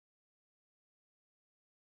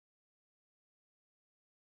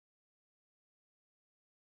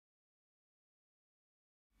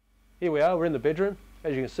Here we are, we're in the bedroom.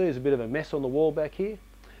 As you can see, there's a bit of a mess on the wall back here.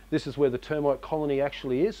 This is where the termite colony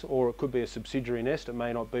actually is, or it could be a subsidiary nest. It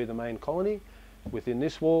may not be the main colony within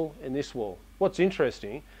this wall and this wall. What's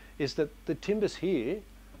interesting is that the timbers here,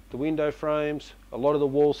 the window frames, a lot of the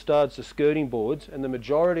wall studs, the skirting boards, and the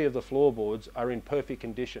majority of the floorboards are in perfect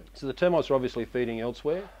condition. So the termites are obviously feeding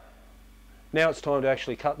elsewhere. Now it's time to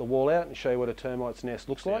actually cut the wall out and show you what a termite's nest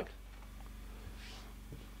looks like.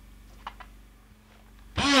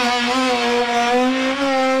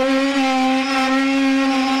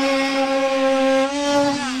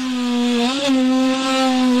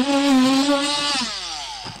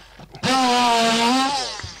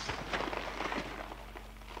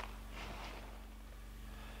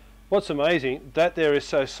 What's amazing, that there is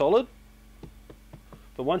so solid,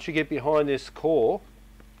 but once you get behind this core,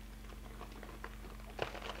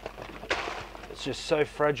 it's just so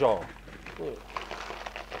fragile. Look.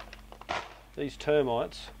 These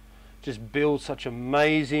termites just build such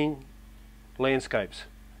amazing landscapes.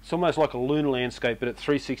 It's almost like a lunar landscape, but at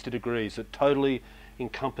 360 degrees. It totally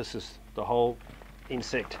encompasses the whole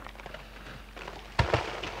insect.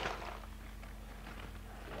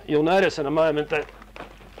 You'll notice in a moment that,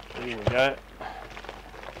 here we go,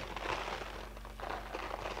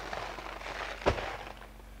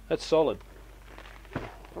 that's solid.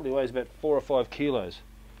 Probably weighs about 4 or 5 kilos.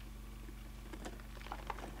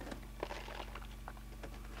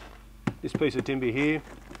 This piece of timber here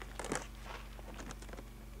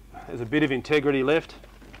has a bit of integrity left.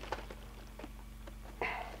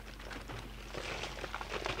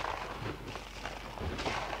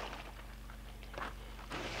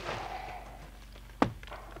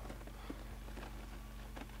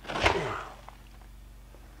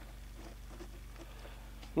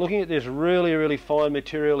 Looking at this really fine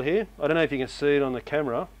material here, I don't know if you can see it on the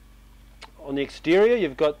camera. On the exterior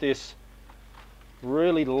you've got this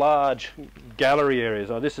really large gallery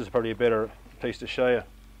areas. Oh, this is probably a better piece to show you.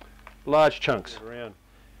 Large chunks around,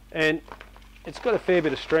 and it's got a fair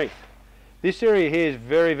bit of strength. This area here is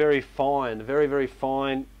very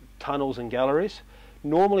fine tunnels and galleries.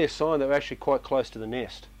 Normally a sign that we're actually quite close to the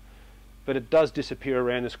nest, but it does disappear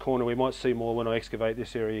around this corner. We might see more when I excavate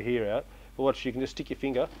this area here out. But watch, you can just stick your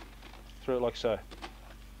finger through it like so.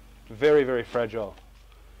 Very fragile.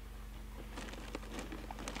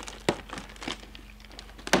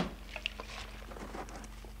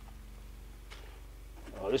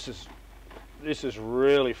 Oh, this is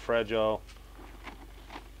really fragile.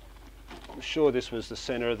 I'm sure this was the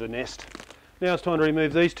center of the nest. Now it's time to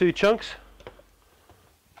remove these two chunks.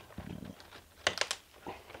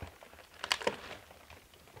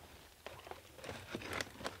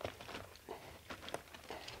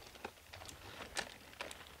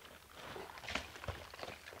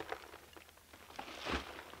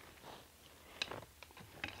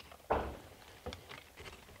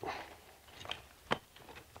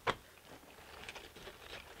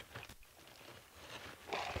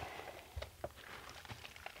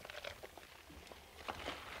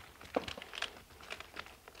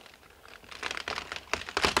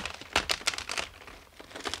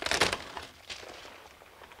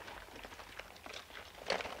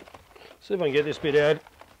 See if I can get this bit out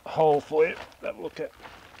whole for you. Have a look at.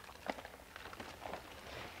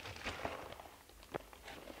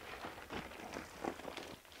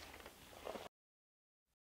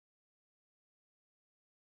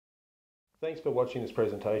 Thanks for watching this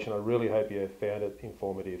presentation. I really hope you found it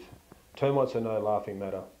informative. Termites are no laughing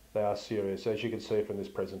matter. They are serious, as you can see from this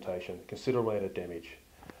presentation. Considerable amount of damage.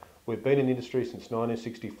 We've been in the industry since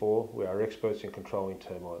 1964. We are experts in controlling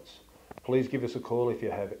termites. Please give us a call if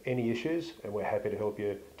you have any issues, and we're happy to help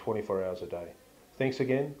you 24 hours a day. Thanks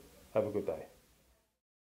again. Have a good day.